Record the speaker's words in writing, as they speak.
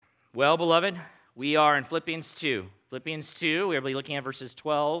Well, beloved, we are in Philippians 2. Philippians 2, we'll be looking at verses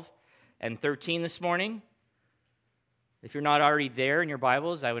 12 and 13 this morning. If you're not already there in your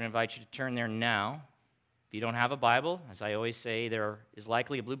Bibles, I would invite you to turn there now. If you don't have a Bible, as I always say, there is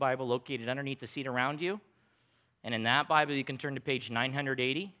likely a blue Bible located underneath the seat around you. And in that Bible, you can turn to page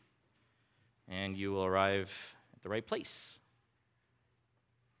 980, and you will arrive at the right place.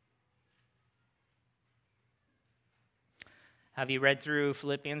 Have you read through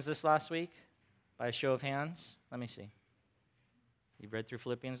Philippians this last week? By a show of hands? Let me see. You've read through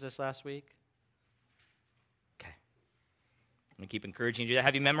Philippians this last week? Okay. I'm going to keep encouraging you to do that.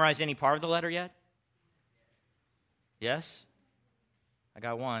 Have you memorized any part of the letter yet? Yes? I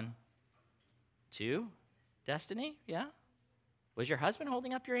got one. Two? Destiny? Yeah? Was your husband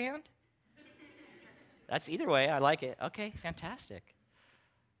holding up your hand? That's either way. I like it. Okay, fantastic.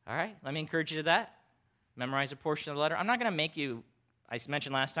 All right, let me encourage you to that. Memorize a portion of the letter. I'm not going to make you, I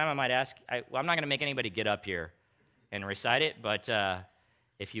mentioned last time, I'm not going to make anybody get up here and recite it, but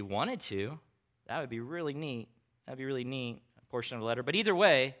if you wanted to, that would be really neat. That would be really neat, a portion of the letter. But either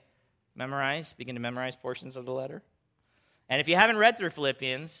way, begin to memorize portions of the letter. And if you haven't read through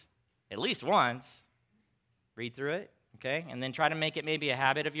Philippians, at least once, read through it, okay? And then try to make it maybe a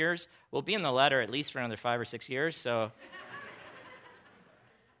habit of yours. We'll be in the letter at least for another 5 or 6 years, so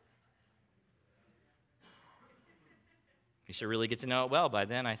you should really get to know it well by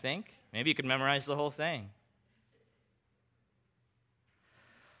then, I think. Maybe you could memorize the whole thing.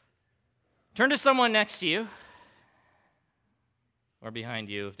 Turn to someone next to you, or behind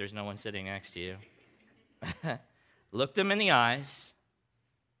you if there's no one sitting next to you. Look them in the eyes,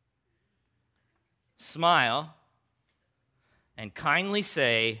 smile, and kindly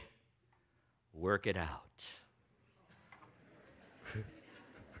say, "Work it out."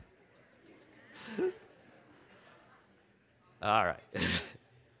 All right.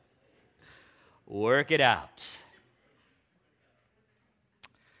 Work it out.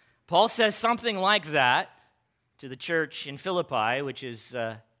 Paul says something like that to the church in Philippi, which is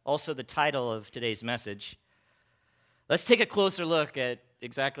also the title of today's message. Let's take a closer look at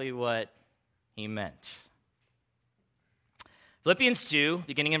exactly what he meant. Philippians 2,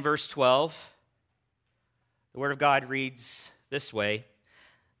 beginning in verse 12, the Word of God reads this way: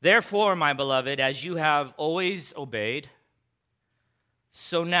 "Therefore, my beloved, as you have always obeyed,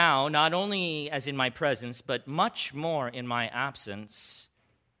 so now, not only as in my presence, but much more in my absence,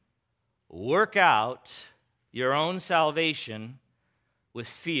 work out your own salvation with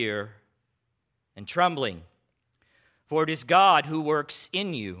fear and trembling. For it is God who works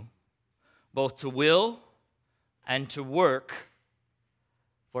in you, both to will and to work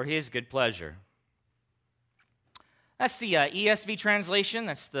for his good pleasure." That's the ESV translation.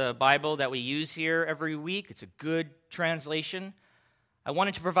 That's the Bible that we use here every week. It's a good translation. I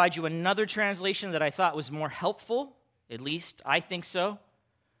wanted to provide you another translation that I thought was more helpful, at least I think so,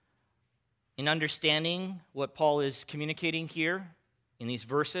 in understanding what Paul is communicating here in these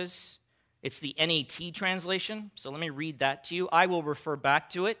verses. It's the NAT translation, so let me read that to you. I will refer back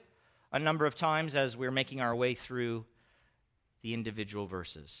to it a number of times as we're making our way through the individual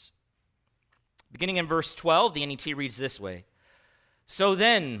verses. Beginning in verse 12, the NAT reads this way: "So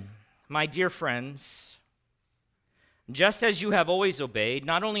then, my dear friends, just as you have always obeyed,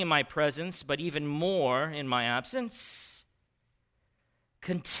 not only in my presence, but even more in my absence,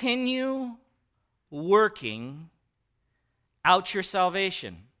 continue working out your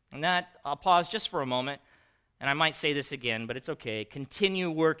salvation." And that, I'll pause just for a moment, and I might say this again, but it's okay. Continue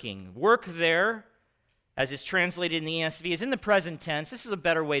working. Work there, as it's translated in the ESV, is in the present tense. This is a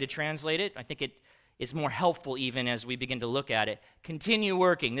better way to translate it. I think it is more helpful even as we begin to look at it. Continue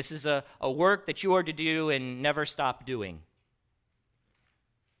working. This is a work that you are to do and never stop doing.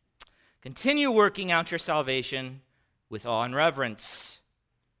 Continue working out your salvation with awe and reverence.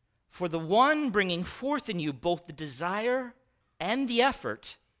 For the one bringing forth in you both the desire and the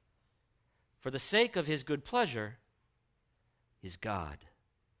effort for the sake of his good pleasure is God.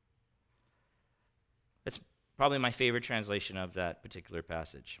 That's probably my favorite translation of that particular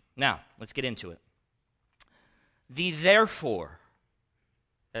passage. Now, let's get into it. The therefore,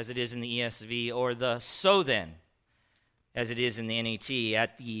 as it is in the ESV, or the so then, as it is in the NAT,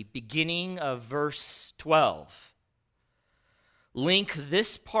 at the beginning of verse 12, link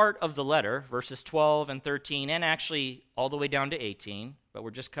this part of the letter, verses 12 and 13, and actually all the way down to 18, but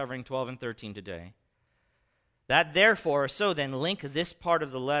we're just covering 12 and 13 today. That therefore, so then, link this part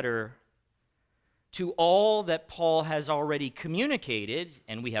of the letter to all that Paul has already communicated,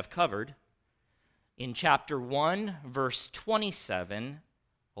 and we have covered, in chapter 1, verse 27,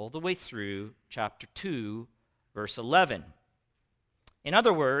 all the way through chapter 2, verse 11. In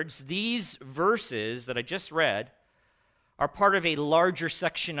other words, these verses that I just read are part of a larger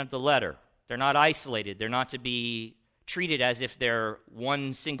section of the letter. They're not isolated. They're not to be treated as if they're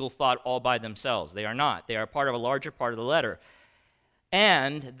one single thought all by themselves. They are not. They are part of a larger part of the letter.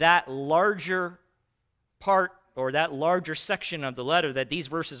 And that larger part, or that larger section of the letter that these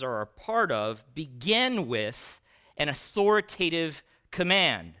verses are a part of, begin with an authoritative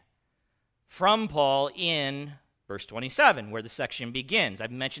command from Paul in verse 27, where the section begins.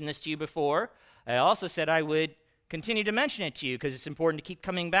 I've mentioned this to you before. I also said I would continue to mention it to you because it's important to keep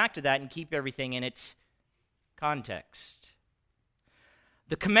coming back to that and keep everything in its context.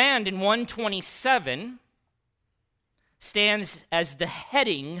 The command in 127 stands as the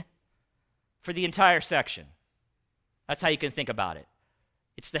heading for the entire section. That's how you can think about it.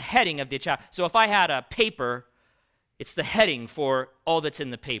 It's the heading of the chapter. So if I had a paper, it's the heading for all that's in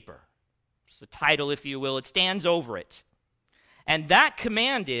the paper. It's the title, if you will. It stands over it. And that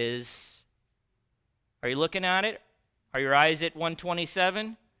command is, are you looking at it? Are your eyes at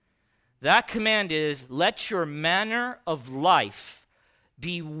 127? That command is, let your manner of life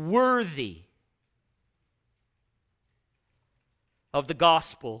be worthy of the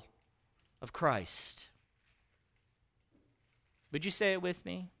gospel of Christ. Would you say it with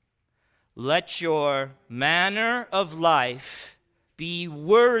me? Let your manner of life be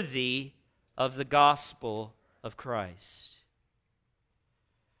worthy of the gospel of Christ.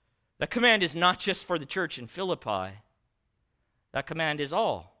 That command is not just for the church in Philippi. That command is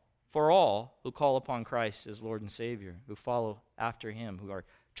for all who call upon Christ as Lord and Savior, who follow after him, who are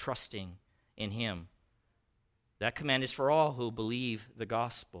trusting in him. That command is for all who believe the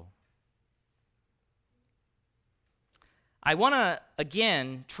gospel. I want to,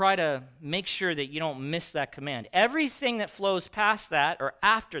 again, try to make sure that you don't miss that command. Everything that flows past that or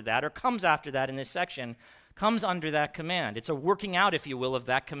after that or comes after that in this section comes under that command. It's a working out, if you will, of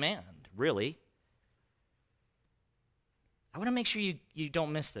that command, really. I want to make sure you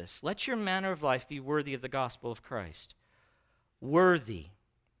don't miss this. Let your manner of life be worthy of the gospel of Christ. Worthy.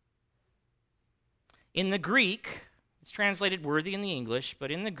 In the Greek, it's translated worthy in the English,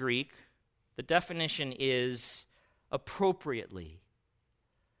 but in the Greek, the definition is appropriately,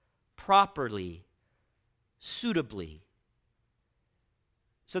 properly, suitably.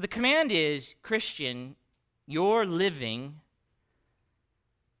 So the command is, Christian, your living,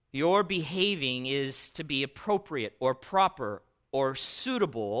 your behaving is to be appropriate or proper or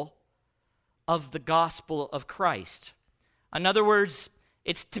suitable of the gospel of Christ. In other words,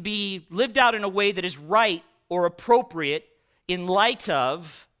 it's to be lived out in a way that is right or appropriate in light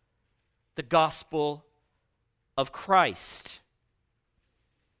of the gospel of Christ.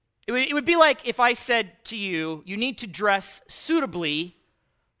 It would be like if I said to you, you need to dress suitably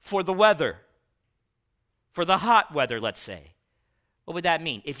for the weather, for the hot weather, let's say. What would that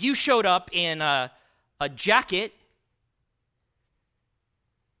mean? If you showed up in a jacket,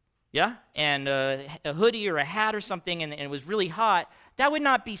 and a hoodie or a hat or something, and it was really hot, that would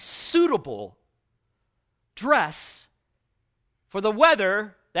not be suitable dress for the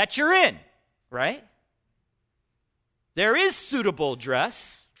weather that you're in, right? There is suitable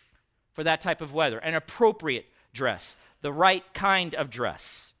dress for that type of weather, an appropriate dress, the right kind of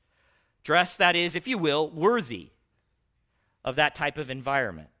dress. Dress that is, if you will, worthy of that type of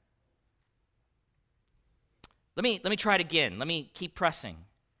environment. Let me try it again. Let me keep pressing.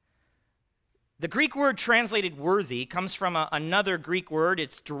 The Greek word translated worthy comes from another Greek word.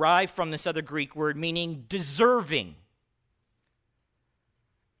 It's derived from this other Greek word meaning deserving.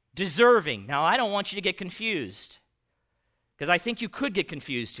 Deserving. Now, I don't want you to get confused because I think you could get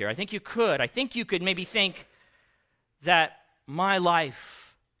confused here. I think you could. I think you could maybe think that my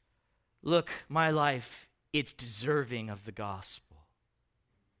life, it's deserving of the gospel.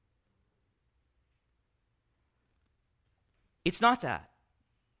 It's not that.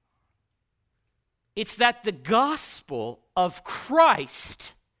 It's that the gospel of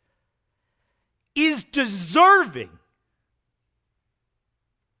Christ is deserving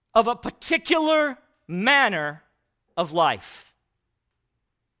of a particular manner of life.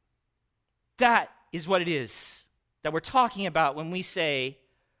 That is what it is that we're talking about when we say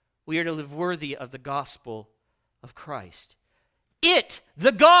we are to live worthy of the gospel of Christ.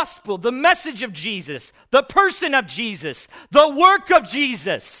 The gospel, the message of Jesus, the person of Jesus, the work of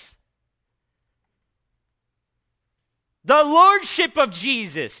Jesus, the lordship of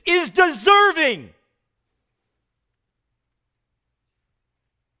Jesus is deserving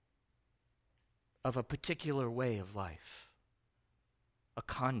of a particular way of life, a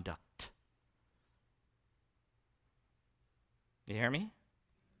conduct. You hear me?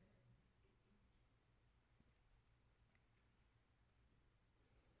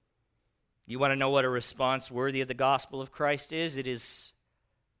 You want to know what a response worthy of the gospel of Christ is? It is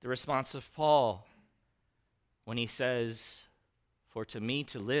the response of Paul when he says, "For to me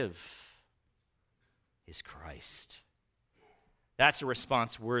to live is Christ." That's a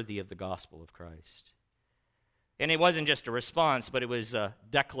response worthy of the gospel of Christ. And it wasn't just a response, but it was a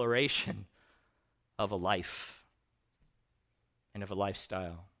declaration of a life and of a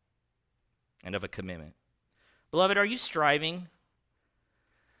lifestyle and of a commitment. Beloved, are you striving?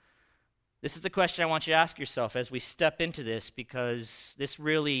 This is the question I want you to ask yourself as we step into this, because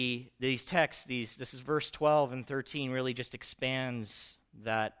these texts, this is verse 12 and 13, really just expands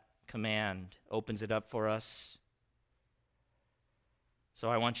that command, opens it up for us.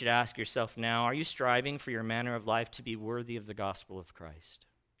 So I want you to ask yourself now, are you striving for your manner of life to be worthy of the gospel of Christ?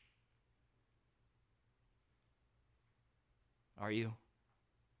 Are you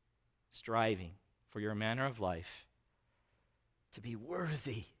striving for your manner of life to be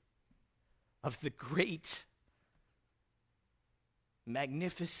worthy of the great,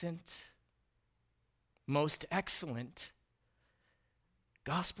 magnificent, most excellent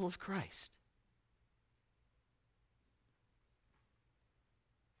gospel of Christ?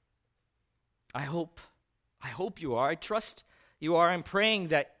 I hope you are. I trust you are. I'm praying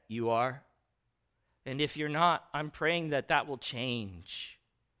that you are. And if you're not, I'm praying that that will change.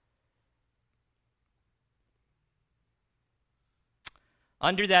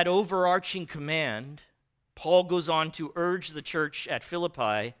 Under that overarching command, Paul goes on to urge the church at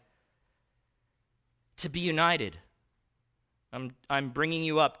Philippi to be united. I'm bringing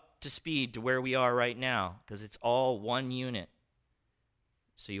you up to speed to where we are right now, because it's all one unit,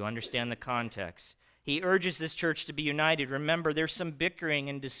 so you understand the context. He urges this church to be united. Remember, there's some bickering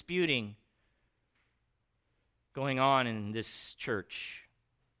and disputing going on in this church.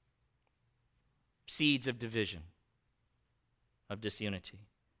 Seeds of division, of disunity.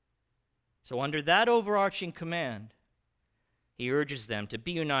 So under that overarching command, he urges them to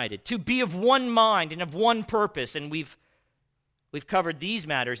be united, to be of one mind and of one purpose. And we've covered these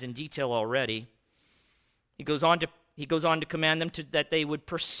matters in detail already. He goes on to command them that they would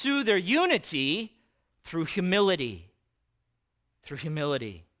pursue their unity through humility. Through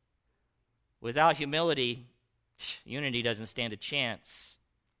humility. Without humility, unity doesn't stand a chance.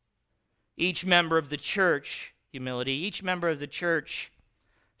 Each member of the church, each member of the church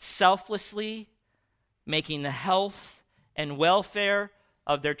selflessly making the health and welfare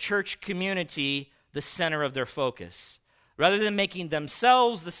of their church community the center of their focus. Rather than making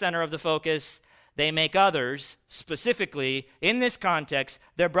themselves the center of the focus, they make others, specifically in this context,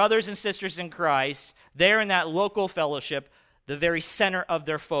 their brothers and sisters in Christ, there in that local fellowship, the very center of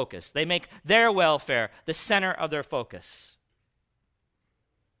their focus. They make their welfare the center of their focus,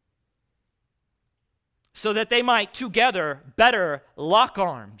 so that they might together better lock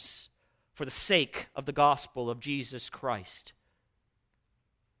arms for the sake of the gospel of Jesus Christ.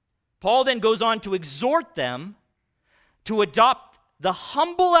 Paul then goes on to exhort them to adopt the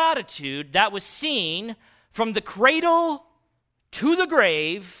humble attitude that was seen from the cradle to the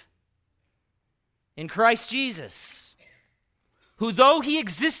grave in Christ Jesus, who, though he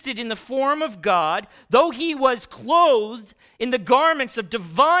existed in the form of God, though he was clothed in the garments of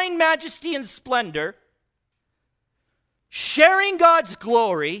divine majesty and splendor, sharing God's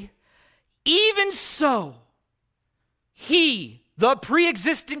glory, even so, he, the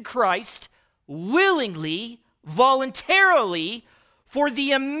pre-existent Christ, willingly, voluntarily, for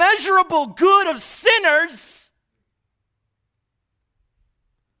the immeasurable good of sinners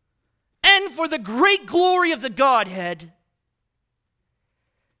and for the great glory of the Godhead,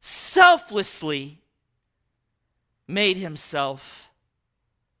 selflessly made himself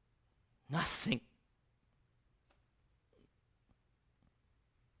nothing.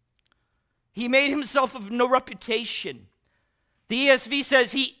 He made himself of no reputation. The ESV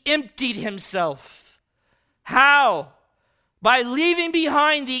says he emptied himself. How? By leaving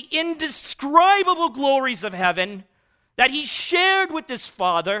behind the indescribable glories of heaven that he shared with his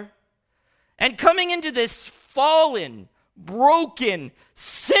Father, and coming into this fallen, broken,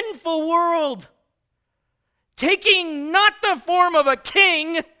 sinful world, taking not the form of a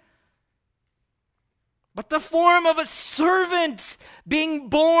king, but the form of a servant, being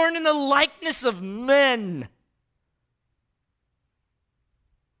born in the likeness of men.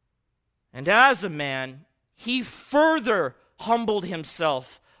 And as a man, he further humbled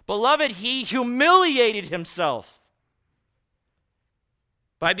himself. Beloved, he humiliated himself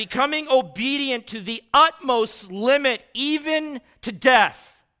by becoming obedient to the utmost limit, even to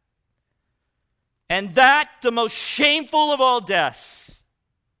death. And that the most shameful of all deaths,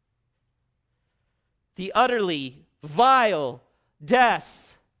 the utterly vile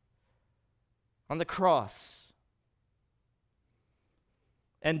death on the cross.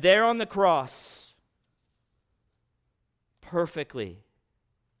 And there on the cross, perfectly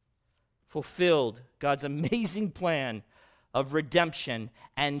fulfilled God's amazing plan of redemption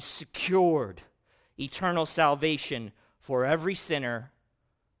and secured eternal salvation for every sinner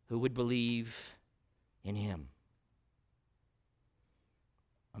who would believe in him.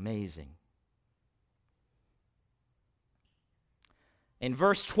 Amazing. In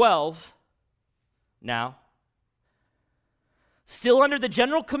verse 12, now, still under the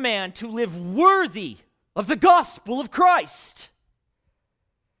general command to live worthy of the gospel of Christ,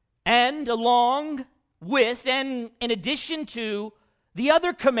 and along with and in addition to the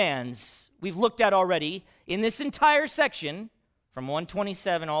other commands we've looked at already in this entire section, from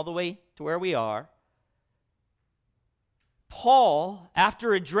 127 all the way to where we are, Paul,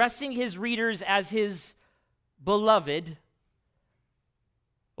 after addressing his readers as his beloved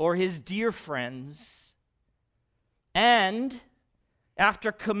or his dear friends, and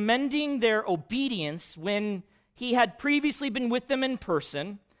after commending their obedience when he had previously been with them in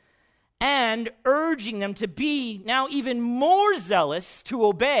person, and urging them to be now even more zealous to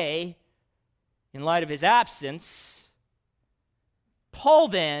obey in light of his absence, Paul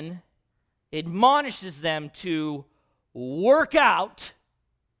then admonishes them to work out,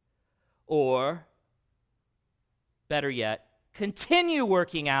 or better yet, continue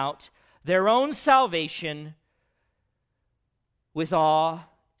working out their own salvation with awe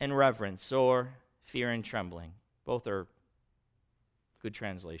and reverence, or fear and trembling. Both are good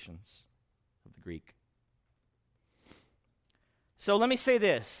translations of the Greek. So let me say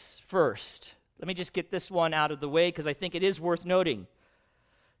this first. Let me just get this one out of the way because I think it is worth noting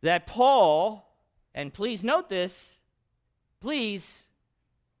that Paul, and please note this, please,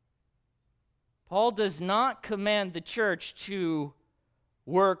 Paul does not command the church to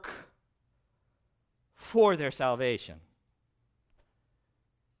work for their salvation.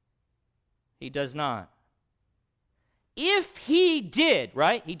 He does not. If he did,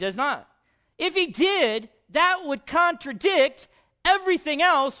 right? He does not. If he did, that would contradict everything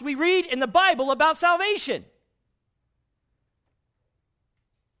else we read in the Bible about salvation.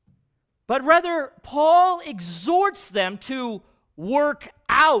 But rather, Paul exhorts them to work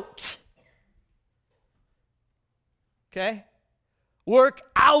out. Okay? Work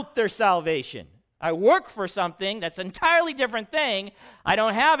out their salvation. I work for something, that's an entirely different thing. I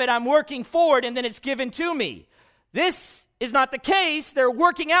don't have it, I'm working for it, and then it's given to me. This is not the case. They're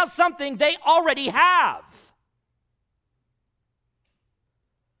working out something they already have.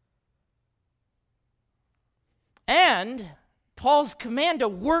 And Paul's command to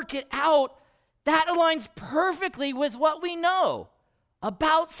work it out, that aligns perfectly with what we know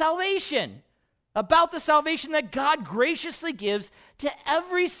about salvation, about the salvation that God graciously gives to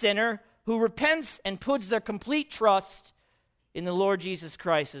every sinner who repents and puts their complete trust in the Lord Jesus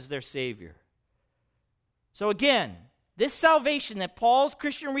Christ as their Savior. So again, this salvation that Paul's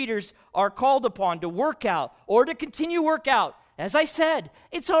Christian readers are called upon to work out or to continue work out, as I said,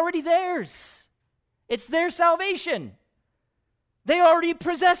 it's already theirs. It's their salvation. They already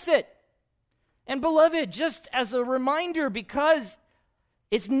possess it. And beloved, just as a reminder, because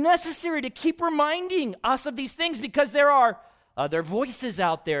it's necessary to keep reminding us of these things, because there are other voices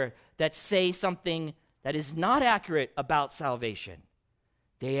out there that say something that is not accurate about salvation.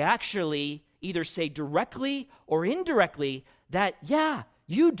 They actually either say directly or indirectly that, yeah,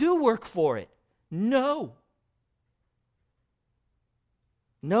 you do work for it. No.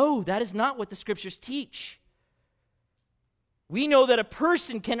 No, that is not what the Scriptures teach. We know that a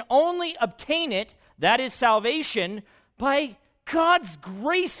person can only obtain it, that is salvation, by God's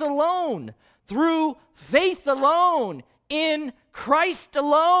grace alone, through faith alone, in Christ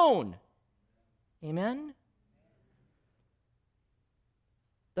alone. Amen?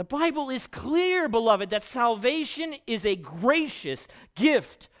 The Bible is clear, beloved, that salvation is a gracious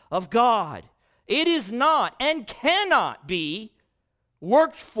gift of God. It is not and cannot be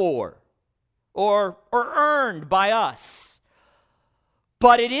worked for or earned by us.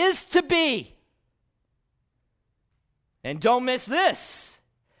 But it is to be. And don't miss this.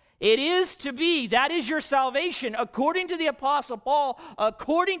 It is to be, that is your salvation, according to the Apostle Paul,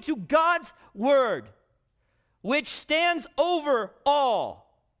 according to God's word, which stands over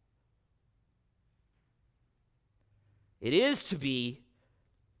all. It is to be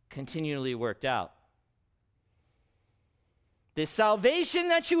continually worked out. The salvation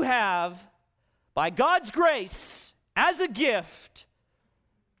that you have by God's grace as a gift,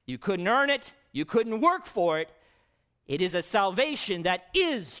 you couldn't earn it, you couldn't work for it. It is a salvation that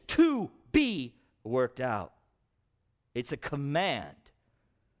is to be worked out. It's a command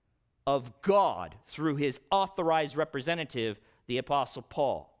of God through his authorized representative, the Apostle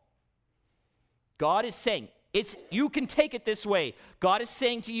Paul. God is saying, you can take it this way. God is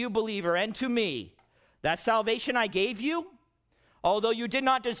saying to you, believer, and to me, that salvation I gave you, although you did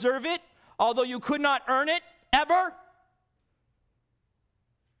not deserve it, although you could not earn it ever,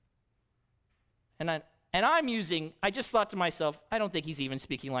 I just thought to myself, I don't think he's even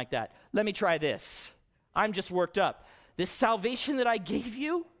speaking like that. Let me try this. I'm just worked up. This salvation that I gave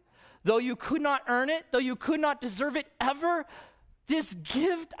you, though you could not earn it, though you could not deserve it ever, this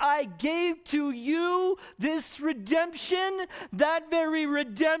gift I gave to you, this redemption, that very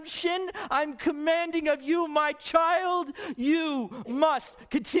redemption I'm commanding of you, my child, you must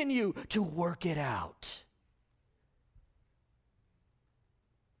continue to work it out.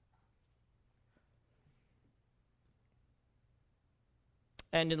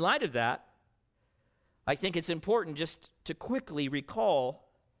 And in light of that, I think it's important just to quickly recall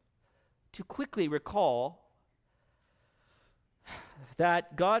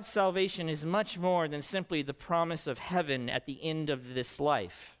that God's salvation is much more than simply the promise of heaven at the end of this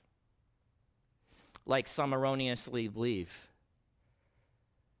life, like some erroneously believe.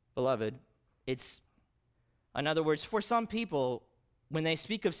 Beloved, in other words, for some people, when they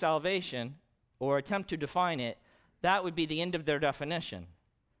speak of salvation or attempt to define it, that would be the end of their definition.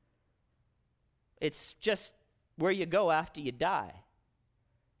 It's just where you go after you die.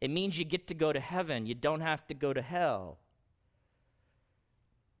 It means you get to go to heaven. You don't have to go to hell.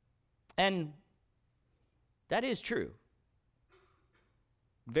 And that is true.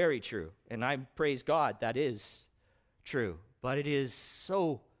 Very true. And I praise God that is true. But it is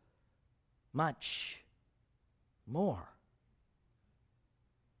so much more.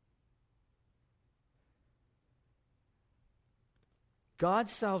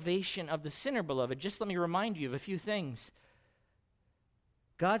 God's salvation of the sinner, beloved, just let me remind you of a few things.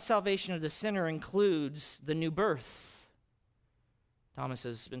 God's salvation of the sinner includes the new birth. Thomas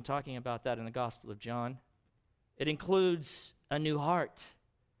has been talking about that in the Gospel of John. It includes a new heart.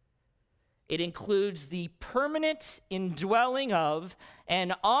 It includes the permanent indwelling of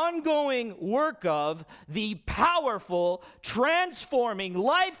and ongoing work of the powerful, transforming,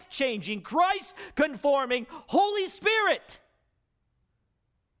 life-changing, Christ-conforming Holy Spirit.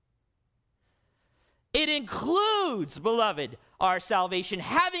 It includes, beloved, our salvation,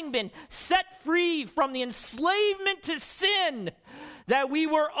 having been set free from the enslavement to sin that we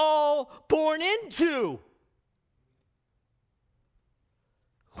were all born into.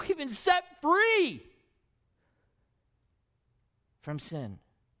 We've been set free from sin.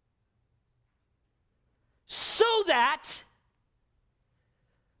 So that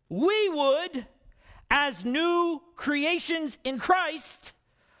we would, as new creations in Christ,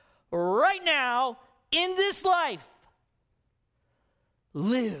 right now, in this life,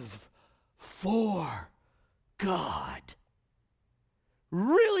 live for God.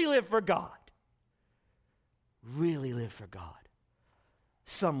 Really live for God. Really live for God.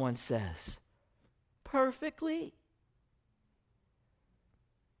 Someone says, perfectly?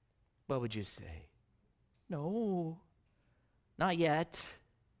 What would you say? No, not yet.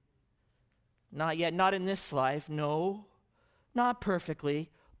 Not yet, not in this life, no, not perfectly,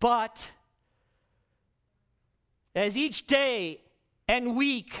 but as each day and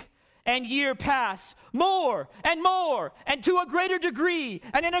week and year pass, more and to a greater degree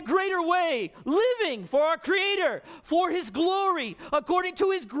and in a greater way, living for our Creator, for His glory, according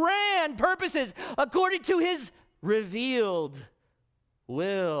to His grand purposes, according to His revealed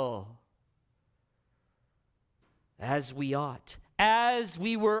will, as we ought, as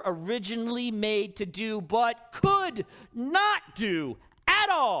we were originally made to do, but could not do at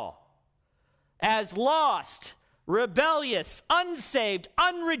all, as lost, rebellious, unsaved,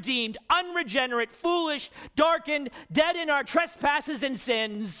 unredeemed, unregenerate, foolish, darkened, dead in our trespasses and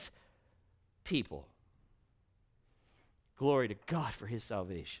sins people. Glory to God for His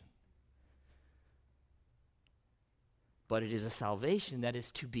salvation. But it is a salvation that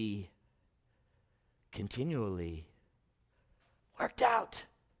is to be continually worked out.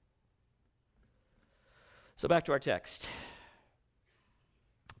 So back to our text.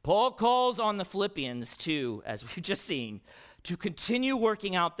 Paul calls on the Philippians to, as we've just seen, to continue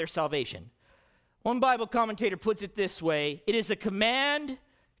working out their salvation. One Bible commentator puts it this way: it is a command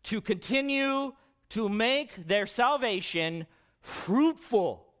to continue to make their salvation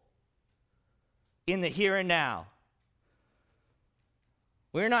fruitful in the here and now.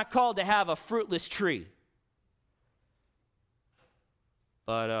 We're not called to have a fruitless tree,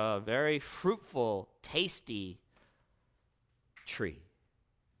 but a very fruitful, tasty tree,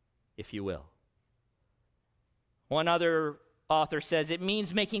 if you will. One other author says it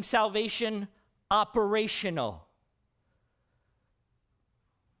means making salvation operational.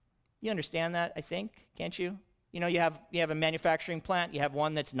 You understand that, I think, can't you? You know, you have a manufacturing plant, you have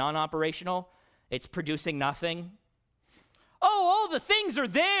one that's non-operational, it's producing nothing. Oh, all the things are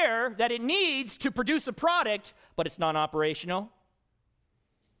there that it needs to produce a product, but it's non-operational.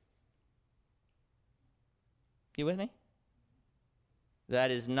 You with me?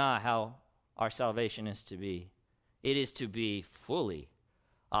 That is not how our salvation is to be. It is to be fully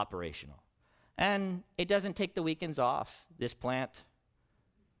operational. And it doesn't take the weekends off, this plant.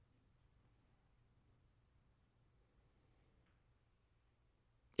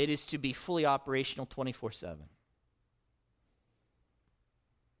 It is to be fully operational 24/7.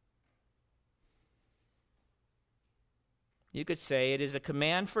 You could say it is a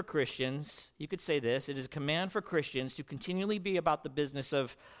command for Christians. You could say this, it is a command for Christians to continually be about the business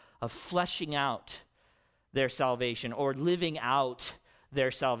of fleshing out their salvation or living out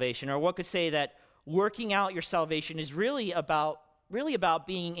their salvation. Or one could say that working out your salvation is really about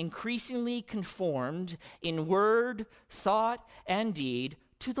being increasingly conformed in word, thought, and deed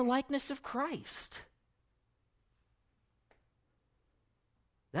to the likeness of Christ.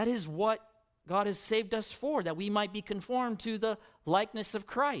 That is what God has saved us for, that we might be conformed to the likeness of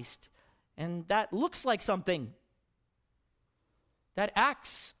Christ. And that looks like something. That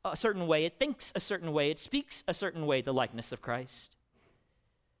acts a certain way, it thinks a certain way, it speaks a certain way, the likeness of Christ.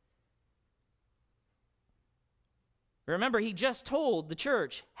 Remember, he just told the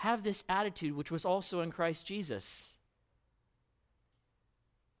church, have this attitude which was also in Christ Jesus.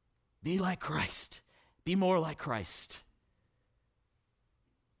 Be like Christ. Be more like Christ.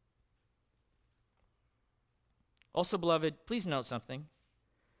 Also, beloved, please note something.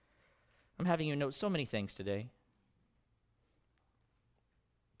 I'm having you note so many things today.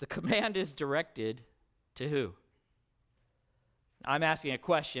 The command is directed to who? I'm asking a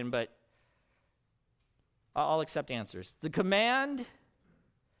question, but I'll accept answers. The command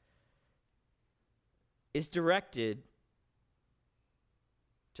is directed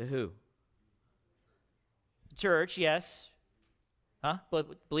to who? Church, yes. Huh?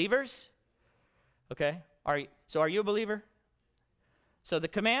 Believers? Okay. Are you a believer? So the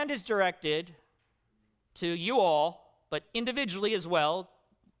command is directed to you all, but individually as well,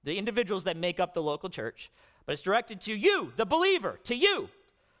 the individuals that make up the local church. But it's directed to you, the believer, to you.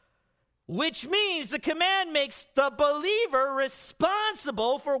 Which means the command makes the believer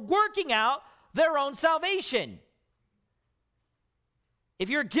responsible for working out their own salvation. If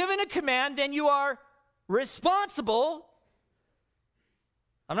you're given a command, then you are responsible.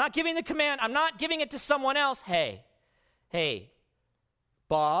 I'm not giving the command, I'm not giving it to someone else. Hey,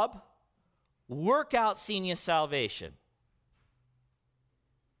 Bob, work out senior salvation.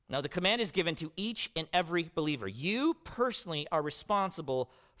 Now, the command is given to each and every believer. You personally are responsible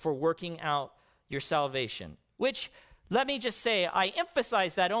for working out your salvation, which, let me just say, I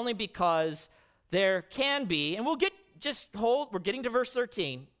emphasize that only because there can be, and we're getting to verse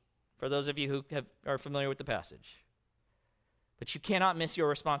 13, for those of you who are familiar with the passage. But you cannot miss your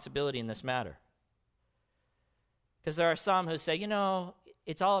responsibility in this matter. Because there are some who say,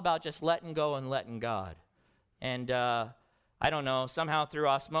 it's all about just letting go and letting God. And I don't know, somehow through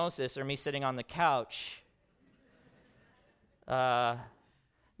osmosis or me sitting on the couch,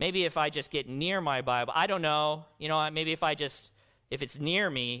 maybe if I just get near my Bible, I don't know, maybe if it's near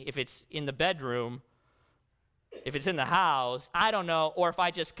me, if it's in the bedroom, if it's in the house, I don't know, or if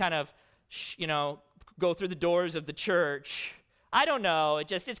I just kind of, go through the doors of the church, I don't know,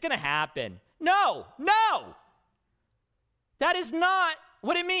 it's going to happen. No. That is not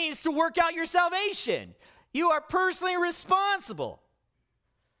what it means to work out your salvation. You are personally responsible.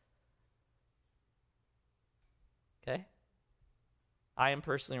 Okay? I am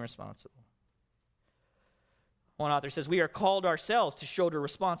personally responsible. One author says, we are called ourselves to shoulder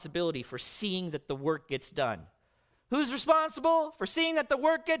responsibility for seeing that the work gets done. Who's responsible for seeing that the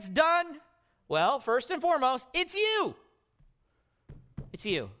work gets done? Well, first and foremost, it's you. It's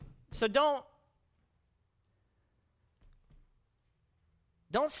you. So don't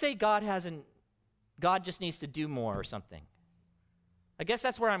say God just needs to do more or something. I guess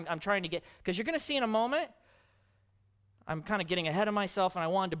that's where I'm trying to get, because you're going to see in a moment, I'm kind of getting ahead of myself and I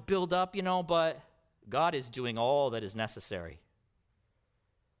wanted to build up, but God is doing all that is necessary.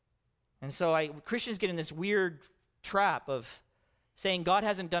 And so Christians get in this weird trap of saying God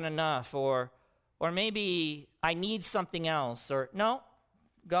hasn't done enough, or maybe I need something else, or no,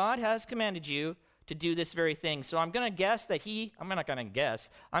 God has commanded you to do this very thing. So I'm going to guess that I'm not going to guess,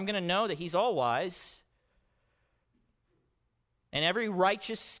 I'm going to know that he's all wise. And every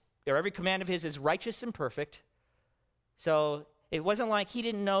command of his is righteous and perfect. So it wasn't like he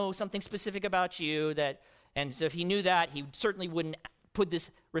didn't know something specific about you, and so if he knew that, he certainly wouldn't put this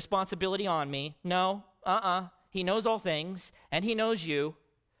responsibility on me. No, He knows all things, and he knows you.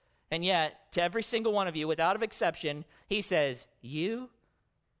 And yet, to every single one of you, without exception, he says, you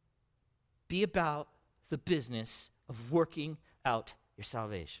be about the business of working out your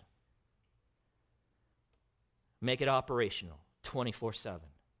salvation. Make it operational 24/7.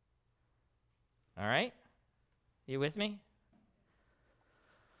 All right? You with me?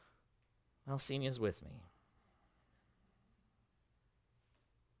 Well, Senia's with me.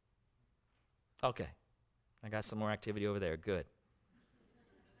 Okay. I got some more activity over there. Good.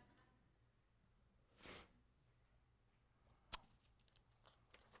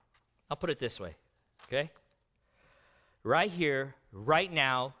 I'll put it this way, okay? Right here, right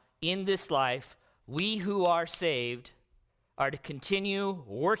now, in this life, we who are saved are to continue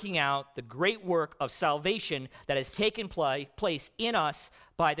working out the great work of salvation that has taken place in us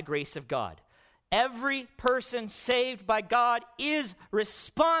by the grace of God. Every person saved by God is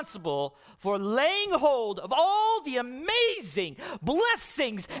responsible for laying hold of all the amazing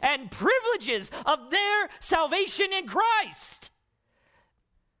blessings and privileges of their salvation in Christ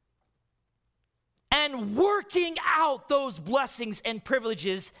and working out those blessings and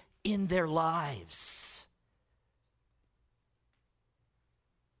privileges in their lives,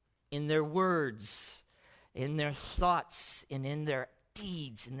 in their words, in their thoughts, and in their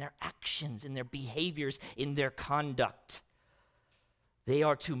deeds, in their actions, in their behaviors, in their conduct. They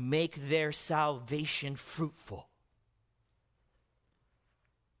are to make their salvation fruitful.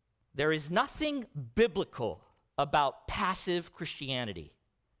 There is nothing biblical about passive Christianity.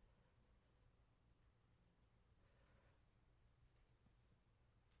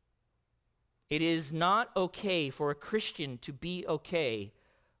 It is not okay for a Christian to be okay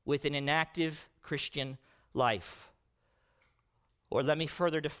with an inactive Christian life. Or let me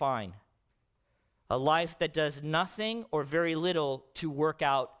further define. A life that does nothing or very little to work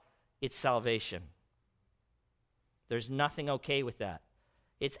out its salvation. There's nothing okay with that.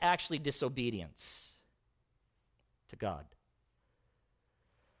 It's actually disobedience to God.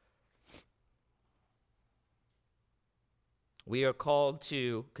 We are called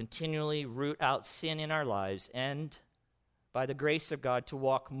to continually root out sin in our lives and, by the grace of God, to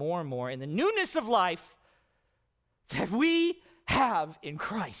walk more and more in the newness of life that we have in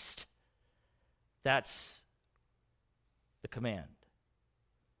Christ. That's the command.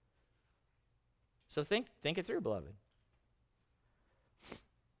 So think it through, beloved.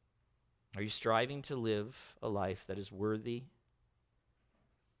 Are you striving to live a life that is worthy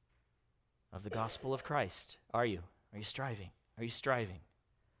of the gospel of Christ? Are you? Are you striving? Are you striving?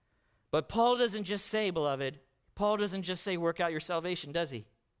 But Paul doesn't just say, beloved, Paul doesn't just say work out your salvation, does he?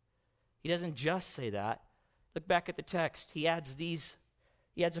 He doesn't just say that. Look back at the text. He adds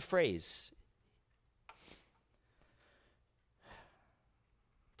a phrase.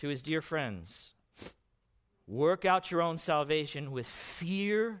 To his dear friends, work out your own salvation with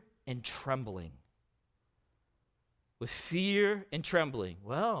fear and trembling. With fear and trembling.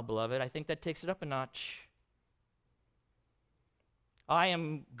 Well, beloved, I think that takes it up a notch. I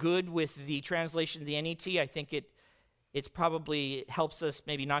am good with the translation of the NET. I think it's probably helps us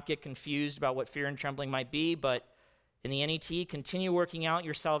maybe not get confused about what fear and trembling might be, but in the NET, continue working out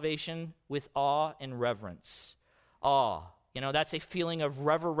your salvation with awe and reverence. Awe, that's a feeling of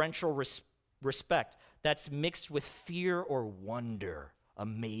reverential respect that's mixed with fear or wonder,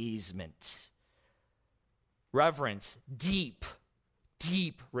 amazement. Reverence, deep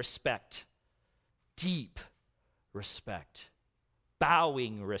respect. Deep respect.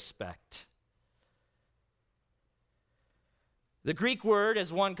 Bowing respect. The Greek word,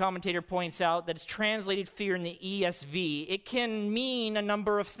 as one commentator points out, that's translated fear in the ESV, it can mean a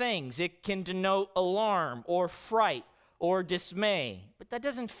number of things. It can denote alarm or fright or dismay, but that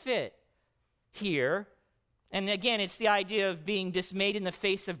doesn't fit here. And again, it's the idea of being dismayed in the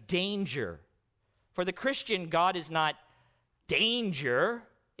face of danger. For the Christian, God is not danger.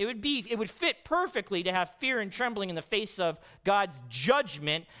 It would fit perfectly to have fear and trembling in the face of God's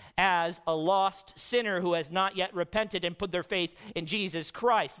judgment as a lost sinner who has not yet repented and put their faith in Jesus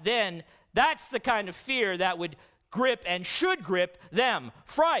Christ. Then that's the kind of fear that would grip and should grip them.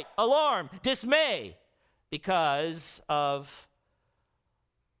 Fright, alarm, dismay, because of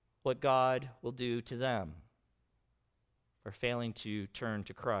what God will do to them for failing to turn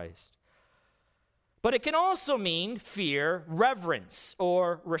to Christ. But it can also mean fear, reverence,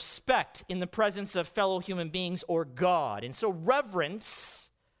 or respect in the presence of fellow human beings or God. And so reverence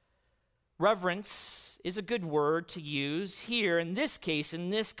is a good word to use here in this case,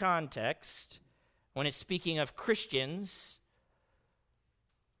 in this context. when it's speaking of Christians.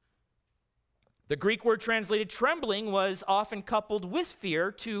 The Greek word translated trembling was often coupled with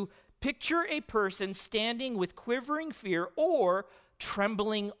fear to picture a person standing with quivering fear or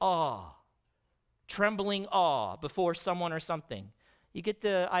trembling awe before someone or something. You get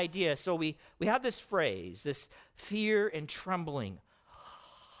the idea. So we have this phrase, this fear and trembling.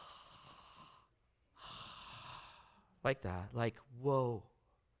 Like that, like, whoa.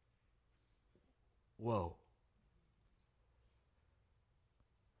 Whoa.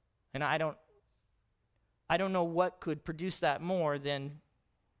 And I don't know what could produce that more than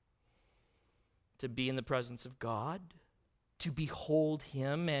to be in the presence of God, to behold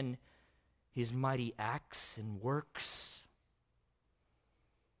him and his mighty acts and works.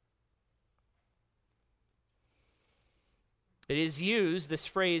 It is used, this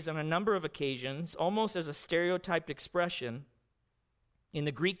phrase, on a number of occasions, almost as a stereotyped expression in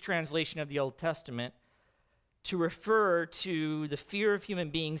the Greek translation of the Old Testament to refer to the fear of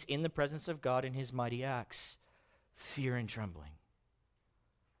human beings in the presence of God and his mighty acts. Fear and trembling,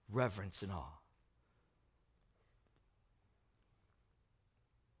 reverence and awe.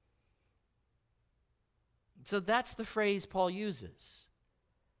 So that's the phrase Paul uses.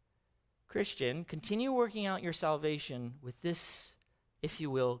 Christian, continue working out your salvation with this, if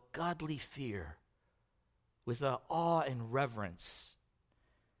you will, godly fear, with awe and reverence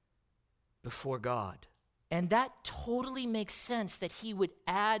before God. And that totally makes sense that he would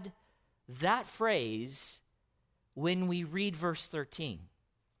add that phrase when we read verse 13.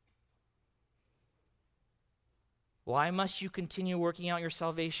 Why must you continue working out your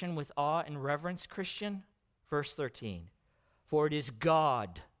salvation with awe and reverence, Christian? Verse 13. For it is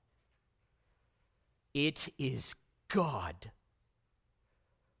God. It is God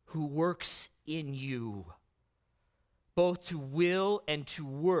who works in you, both to will and to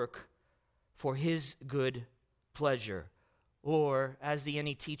work for his good pleasure. Or, as the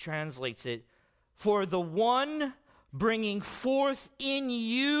NET translates it, for the one bringing forth in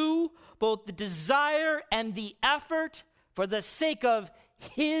you both the desire and the effort for the sake of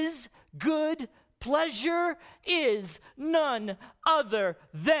his good pleasure is none other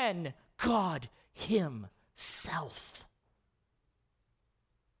than God himself.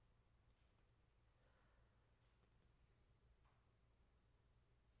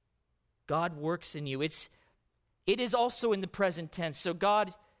 God works in you. It is also in the present tense. So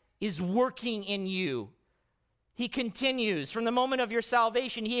God is working in you. He continues. From the moment of your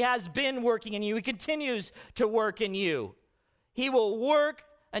salvation, he has been working in you. He continues to work in you. He will work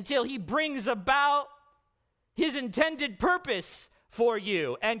until he brings about his intended purpose for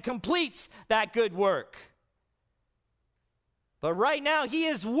you and completes that good work. But right now, he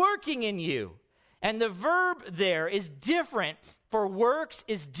is working in you. And the verb there is different for works,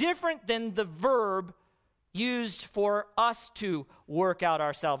 is different than the verb used for us to work out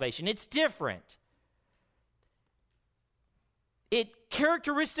our salvation. It's different. It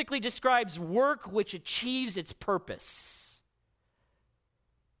characteristically describes work which achieves its purpose.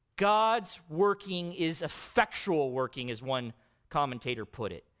 God's working is effectual working, as one commentator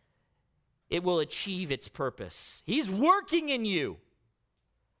put it. It will achieve its purpose. He's working in you.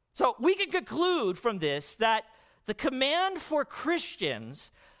 So we can conclude from this that the command for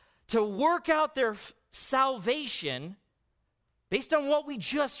Christians to work out their salvation, based on what we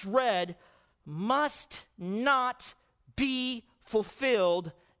just read, must not be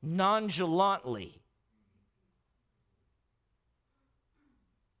fulfilled nonchalantly.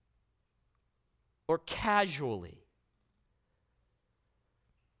 Or casually.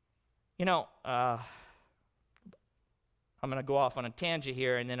 You know, I'm going to go off on a tangent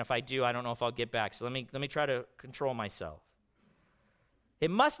here, and then if I do, I don't know if I'll get back. So let me try to control myself.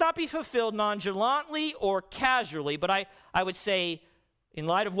 It must not be fulfilled nonchalantly or casually, but I would say, in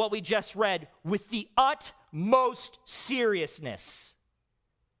light of what we just read, with the utmost seriousness.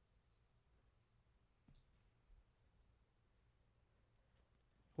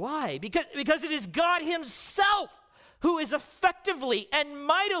 Why? Because it is God himself who is effectively and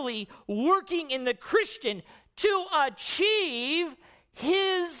mightily working in the Christian to achieve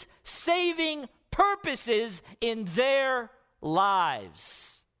his saving purposes in their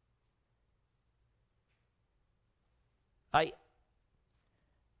lives.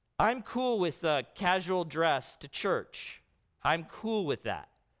 I'm cool with casual dress to church. I'm cool with that,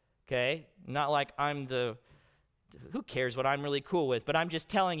 okay? Not like who cares what I'm really cool with, but I'm just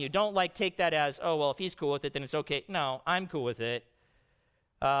telling you, don't take that as, oh, well, if he's cool with it, then it's okay. No, I'm cool with it.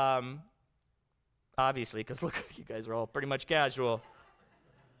 Obviously, because look, you guys are all pretty much casual.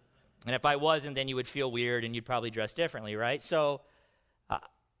 And if I wasn't, then you would feel weird and you'd probably dress differently, right? So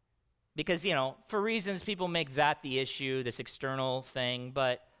Because, for reasons people make that the issue, this external thing,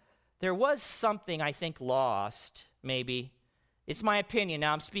 but there was something I think lost, maybe. It's my opinion.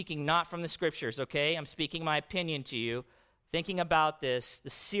 Now, I'm speaking not from the scriptures, okay? I'm speaking my opinion to you. Thinking about this, the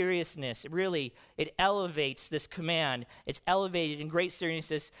seriousness, it elevates this command. It's elevated in great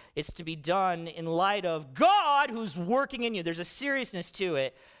seriousness. It's to be done in light of God who's working in you. There's a seriousness to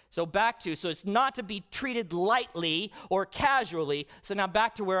it. So it's not to be treated lightly or casually. So now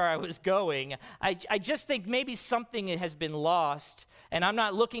back to where I was going. I just think maybe something has been lost, and I'm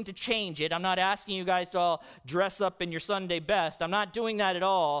not looking to change it. I'm not asking you guys to all dress up in your Sunday best. I'm not doing that at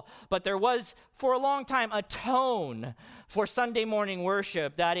all. But there was, for a long time, a tone for Sunday morning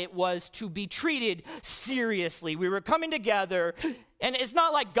worship that it was to be treated seriously. We were coming together, and it's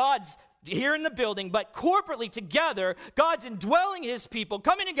not like God's here in the building, but corporately together, God's indwelling his people,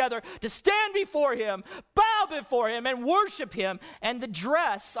 coming together to stand before him, bow before him, and worship him. And the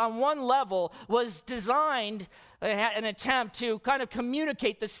dress, on one level, was designed, an attempt to kind of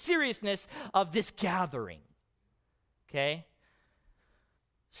communicate the seriousness of this gathering. Okay?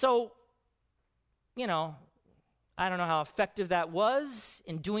 So, I don't know how effective that was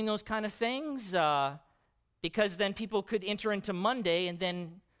in doing those kind of things, because then people could enter into Monday and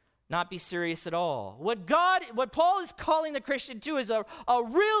then not be serious at all. What Paul is calling the Christian to is a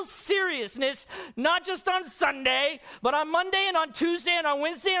real seriousness, not just on Sunday, but on Monday and on Tuesday and on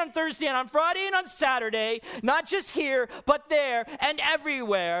Wednesday and on Thursday and on Friday and on Saturday, not just here, but there and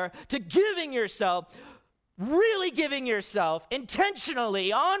everywhere, to really giving yourself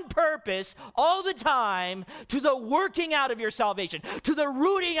intentionally, on purpose, all the time, to the working out of your salvation, to the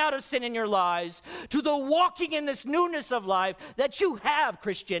rooting out of sin in your lives, to the walking in this newness of life that you have,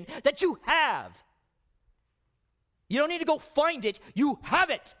 Christian, that you have. You don't need to go find it. You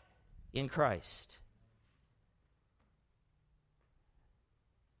have it in Christ.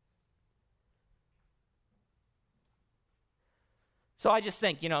 So I just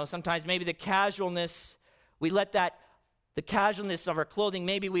think, sometimes maybe the casualness, we let the casualness of our clothing,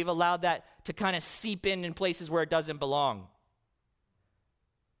 maybe we've allowed that to kind of seep in places where it doesn't belong.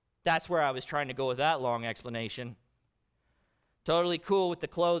 That's where I was trying to go with that long explanation. Totally cool with the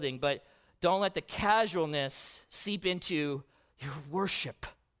clothing, but don't let the casualness seep into your worship,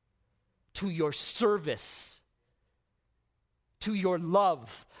 to your service, to your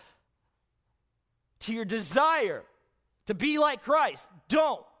love, to your desire to be like Christ.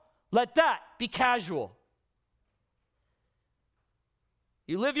 Don't let that be casual.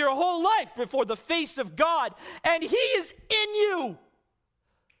 You live your whole life before the face of God, and he is in you,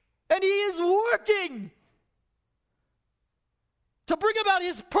 and he is working to bring about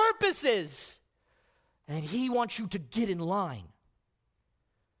his purposes, and he wants you to get in line.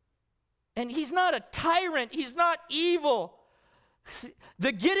 And he's not a tyrant, he's not evil.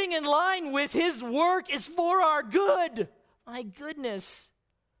 The getting in line with his work is for our good. My goodness.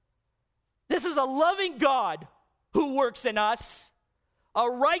 This is a loving God who works in us, a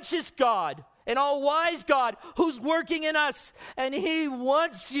righteous God, an all-wise God who's working in us, and he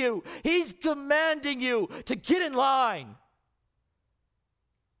wants you, he's commanding you to get in line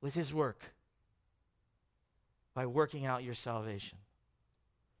with his work by working out your salvation.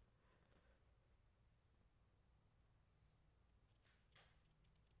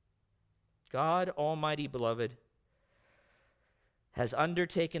 God Almighty, beloved, has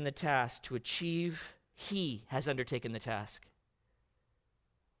undertaken the task to achieve, he has undertaken the task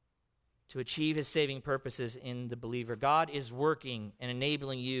to achieve his saving purposes in the believer. God is working and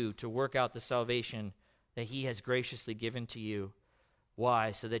enabling you to work out the salvation that he has graciously given to you.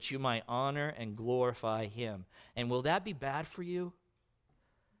 Why? So that you might honor and glorify him. And will that be bad for you?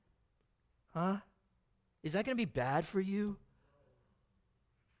 Huh? Is that going to be bad for you?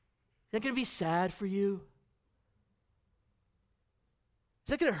 Is that going to be sad for you? Is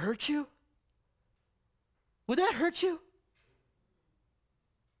that going to hurt you? Would that hurt you?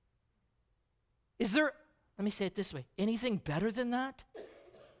 Is there, let me say it this way, anything better than that?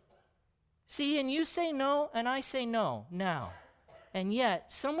 See, and you say no, and I say no now. And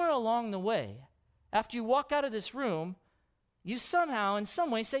yet, somewhere along the way, after you walk out of this room, you somehow, in some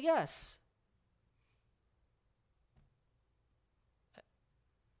way, say yes.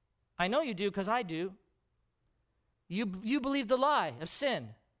 I know you do because I do. You believe the lie of sin,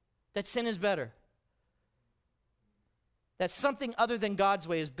 that sin is better. That something other than God's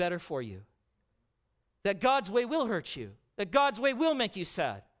way is better for you. That God's way will hurt you. That God's way will make you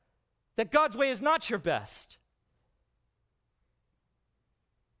sad. That God's way is not your best.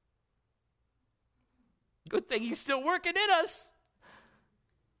 Good thing he's still working in us.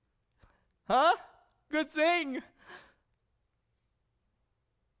 Huh? Good thing.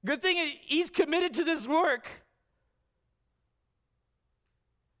 Good thing he's committed to this work.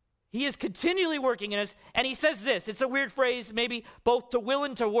 He is continually working in us, and he says this. It's a weird phrase, maybe both to will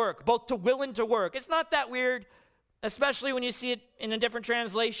and to work, both to will and to work. It's not that weird, especially when you see it in a different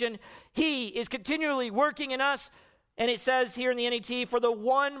translation. He is continually working in us, and it says here in the NET, for the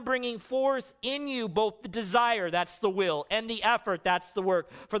one bringing forth in you both the desire, that's the will, and the effort, that's the work,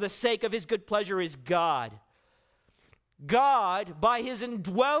 for the sake of his good pleasure is God. God, by his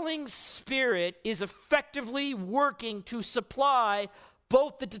indwelling Spirit, is effectively working to supply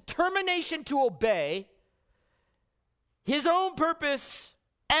both the determination to obey, his own purpose,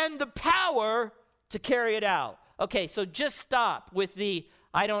 and the power to carry it out. Okay, so just stop with the,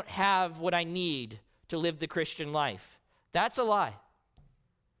 I don't have what I need to live the Christian life. That's a lie.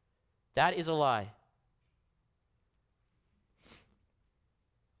 That is a lie.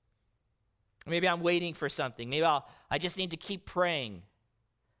 Maybe I'm waiting for something. Maybe I just need to keep praying.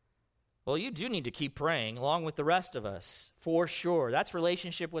 Well, you do need to keep praying along with the rest of us, for sure. That's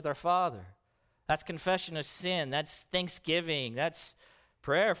relationship with our Father. That's confession of sin. That's thanksgiving. That's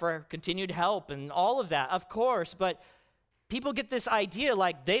prayer for continued help and all of that, of course. But people get this idea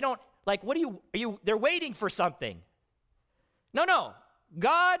like they don't, like, what are you, they're waiting for something. No.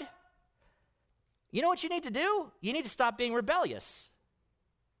 God, you know what you need to do? You need to stop being rebellious.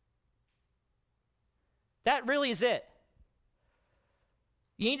 That really is it.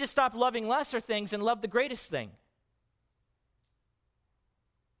 You need to stop loving lesser things and love the greatest thing.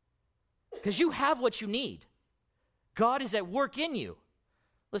 Because you have what you need. God is at work in you.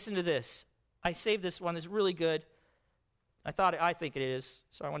 Listen to this. I saved this one. It's really good. I think it is,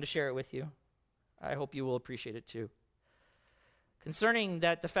 so I wanted to share it with you. I hope you will appreciate it too. Concerning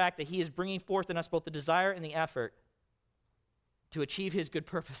the fact that he is bringing forth in us both the desire and the effort to achieve his good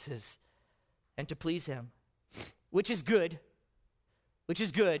purposes and to please him, which is good.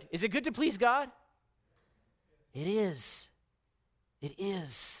 Is it good to please God? It is. It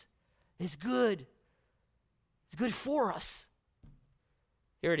is. It's good. It's good for us.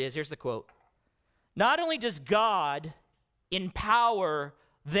 Here it is. Here's the quote. Not only does God empower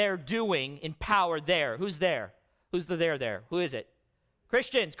their doing, empower their. Who's there? Who's the there? Who is it?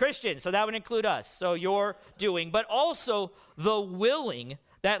 Christians. So that would include us. So your doing, but also the willing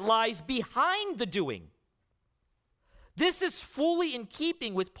that lies behind the doing. This is fully in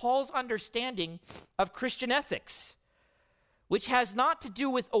keeping with Paul's understanding of Christian ethics, which has not to do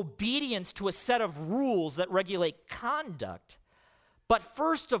with obedience to a set of rules that regulate conduct, but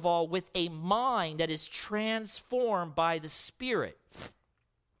first of all, with a mind that is transformed by the Spirit.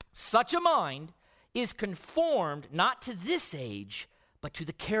 Such a mind is conformed not to this age, but to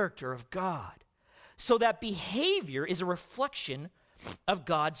the character of God, so that behavior is a reflection of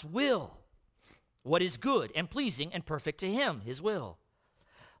God's will. What is good and pleasing and perfect to him, his will.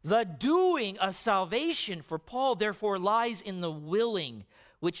 The doing of salvation for Paul, therefore, lies in the willing,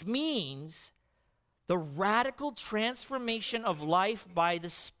 which means the radical transformation of life by the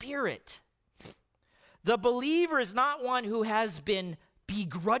Spirit. The believer is not one who has been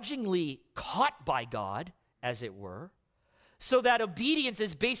begrudgingly caught by God, as it were, so that obedience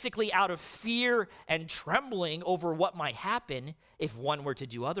is basically out of fear and trembling over what might happen if one were to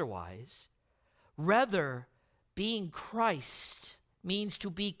do otherwise. Rather, being Christ means to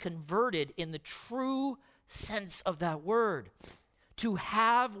be converted in the true sense of that word, to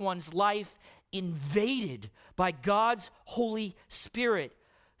have one's life invaded by God's Holy Spirit,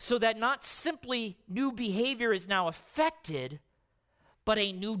 so that not simply new behavior is now affected, but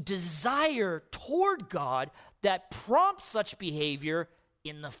a new desire toward God that prompts such behavior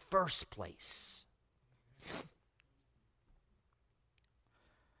in the first place.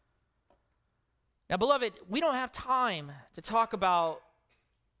 Now, beloved, we don't have time to talk about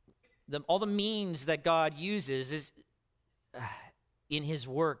all the means that God uses in his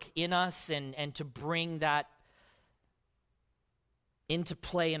work in us and to bring that into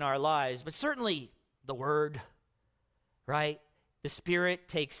play in our lives. But certainly the Word, right? The Spirit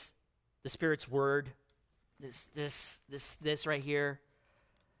takes the Spirit's Word, this right here,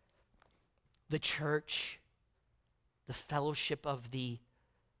 the church, the fellowship of the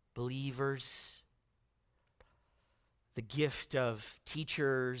believers, the gift of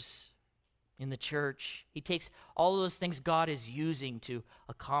teachers in the church. He takes all of those things God is using to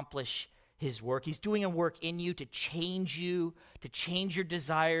accomplish his work. He's doing a work in you to change your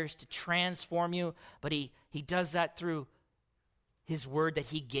desires, to transform you. But he does that through his word that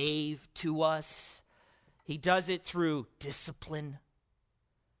he gave to us. He does it through discipline,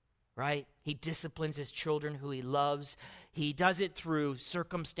 right? He disciplines his children who he loves. He does it through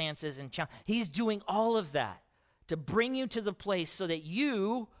circumstances and challenges. He's doing all of that to bring you to the place so that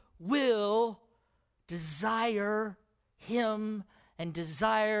you will desire him and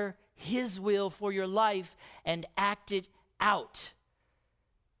desire his will for your life and act it out.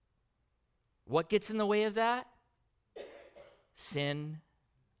 What gets in the way of that? Sin,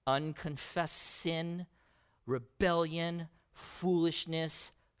 unconfessed sin, rebellion,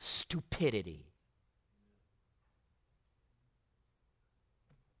 foolishness, stupidity.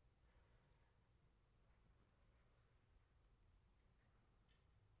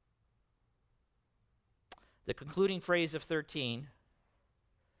 The concluding phrase of 13,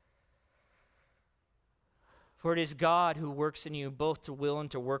 for it is God who works in you both to will and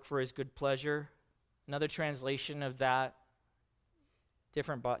to work for his good pleasure. Another translation of that,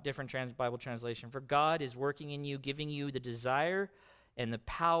 different Bible translation. For God is working in you, giving you the desire and the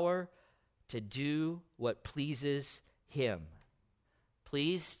power to do what pleases him.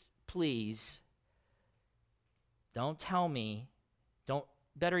 Please, don't tell me,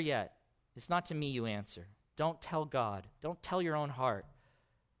 better yet, it's not to me you answer. Don't tell God, don't tell your own heart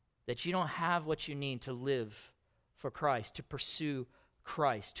that you don't have what you need to live for Christ, to pursue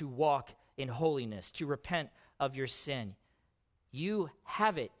Christ, to walk in holiness, to repent of your sin. You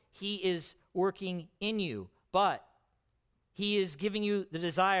have it. He is working in you, but he is giving you the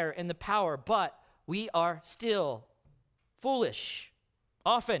desire and the power, but we are still foolish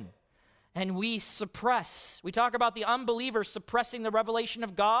often, and we suppress. We talk about the unbeliever suppressing the revelation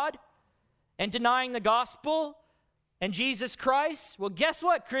of God and denying the gospel and Jesus Christ. Well, guess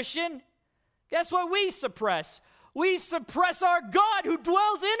what, Christian? Guess what we suppress? We suppress our God who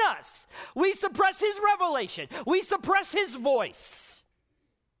dwells in us. We suppress his revelation. We suppress his voice.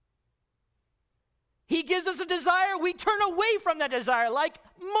 He gives us a desire. We turn away from that desire like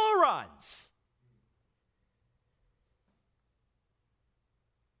morons.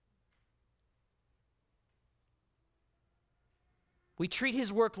 We treat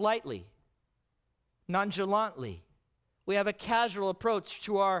his work lightly, nonchalantly. We have a casual approach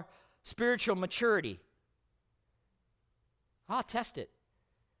to our spiritual maturity. I'll test it.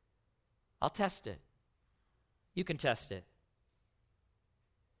 I'll test it. You can test it.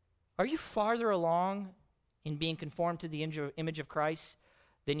 Are you farther along in being conformed to the image of Christ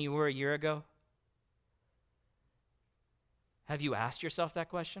than you were a year ago? Have you asked yourself that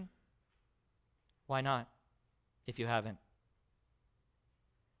question? Why not, if you haven't?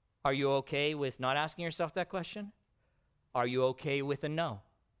 Are you okay with not asking yourself that question? Are you okay with a no?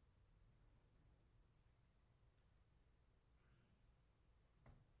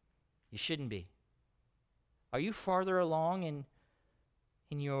 You shouldn't be. Are you farther along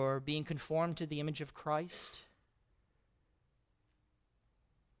in your being conformed to the image of Christ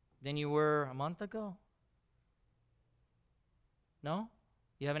than you were a month ago? No?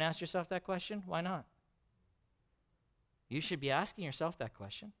 You haven't asked yourself that question? Why not? You should be asking yourself that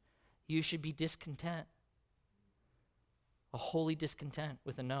question. You should be discontent. A holy discontent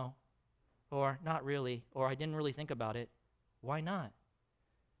with a no. Or not really. Or I didn't really think about it. Why not?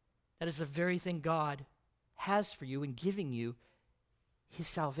 That is the very thing God has for you in giving you his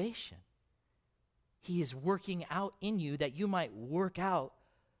salvation. He is working out in you that you might work out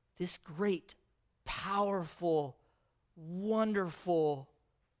this great, powerful, wonderful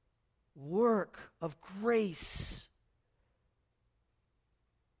work of grace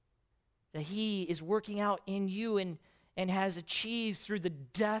that he is working out in you and has achieved through the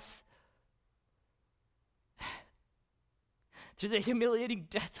death, through the humiliating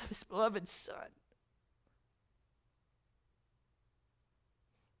death of his beloved Son.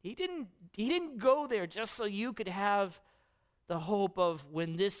 He didn't go there just so you could have the hope of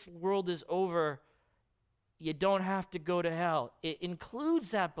when this world is over, you don't have to go to hell. It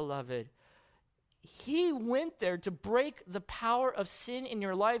includes that, beloved. He went there to break the power of sin in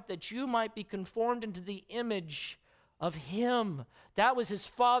your life that you might be conformed into the image of him. That was his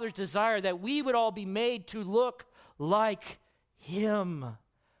Father's desire, that we would all be made to look like him.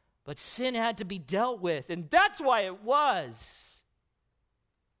 But sin had to be dealt with, and that's why it was.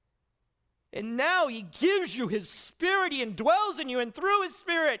 And now he gives you his Spirit. He indwells in you, and through his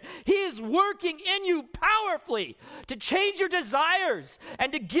Spirit, he is working in you powerfully to change your desires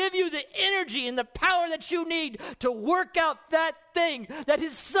and to give you the energy and the power that you need to work out that thing that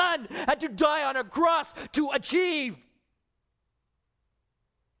his Son had to die on a cross to achieve.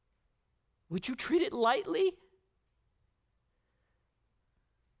 Would you treat it lightly?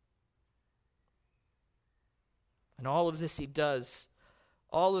 And all of this he does.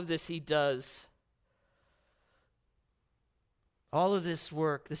 All of this he does. All of this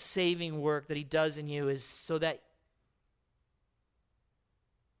work, the saving work that he does in you, is so that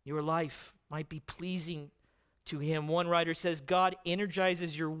your life might be pleasing to him. One writer says, God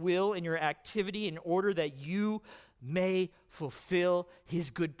energizes your will and your activity in order that you may fulfill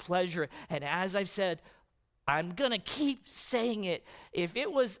his good pleasure. And as I've said, I'm going to keep saying it. If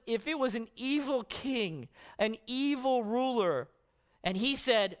it was an evil king, an evil ruler, and he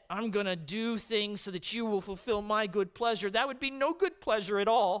said, I'm going to do things so that you will fulfill my good pleasure, that would be no good pleasure at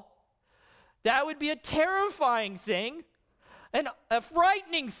all. That would be a terrifying thing, and a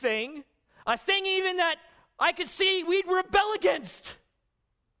frightening thing, a thing even that I could see we'd rebel against.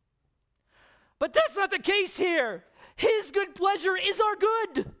 But that's not the case here. His good pleasure is our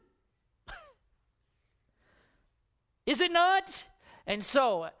good. Is it not? And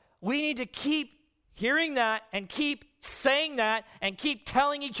so we need to keep hearing that and keep saying that and keep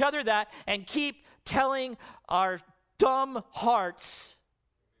telling each other that and keep telling our dumb hearts.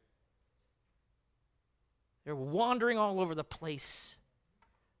 They're wandering all over the place.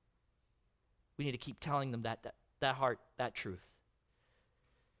 We need to keep telling them that heart, that truth.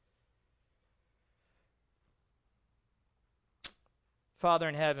 Father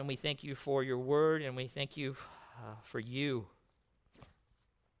in heaven, we thank you for your word, and we thank you for you.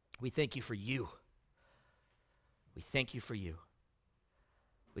 We thank you for you. We thank you for you.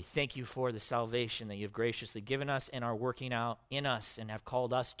 We thank you for the salvation that you've graciously given us and are working out in us and have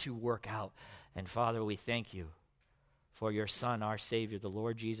called us to work out. And Father, we thank you for your Son, our Savior, the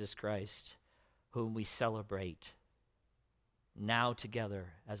Lord Jesus Christ, whom we celebrate now together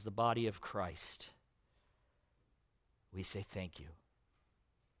as the body of Christ. We say thank you.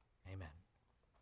 Amen.